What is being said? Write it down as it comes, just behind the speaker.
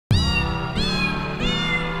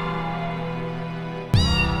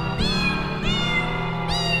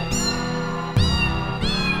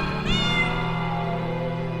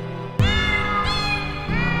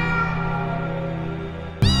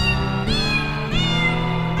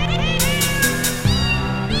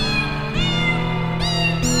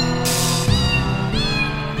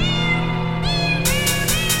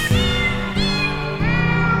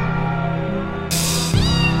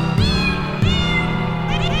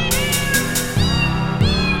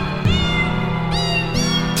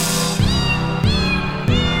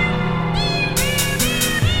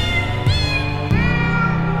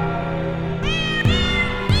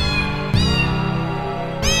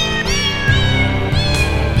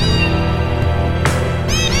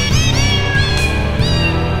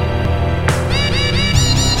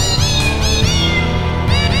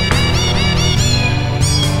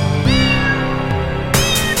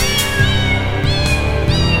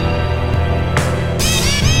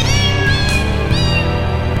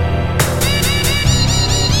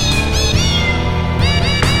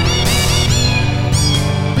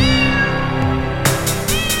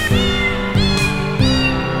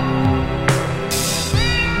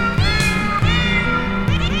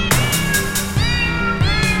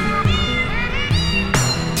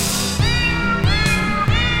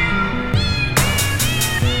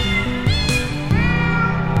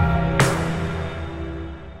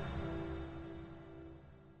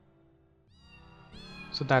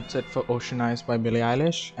So that's it for Ocean Eyes by Billie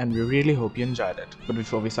Eilish, and we really hope you enjoyed it. But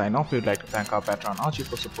before we sign off, we would like to thank our patron Archie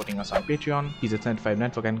for supporting us on Patreon, PZ75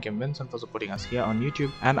 Network and Kim Vincent for supporting us here on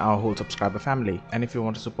YouTube, and our whole subscriber family. And if you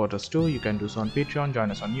want to support us too, you can do so on Patreon,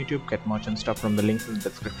 join us on YouTube, get merch and stuff from the links in the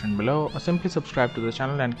description below, or simply subscribe to the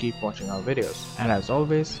channel and keep watching our videos. And as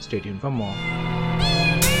always, stay tuned for more.